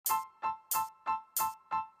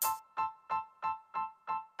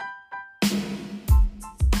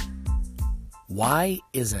Why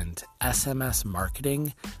isn't SMS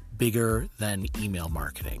marketing bigger than email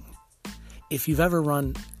marketing? If you've ever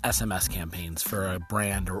run SMS campaigns for a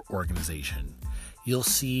brand or organization, you'll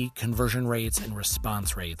see conversion rates and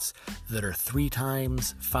response rates that are 3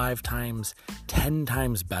 times, 5 times, 10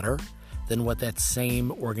 times better than what that same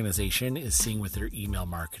organization is seeing with their email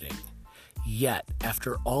marketing. Yet,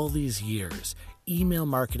 after all these years, email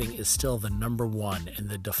marketing is still the number one and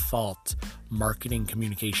the default marketing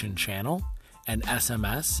communication channel, and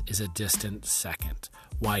SMS is a distant second.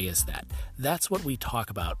 Why is that? That's what we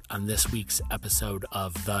talk about on this week's episode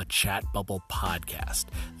of the Chat Bubble podcast.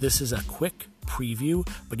 This is a quick preview,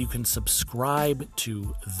 but you can subscribe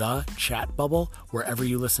to the Chat Bubble wherever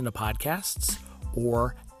you listen to podcasts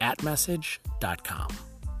or at message.com.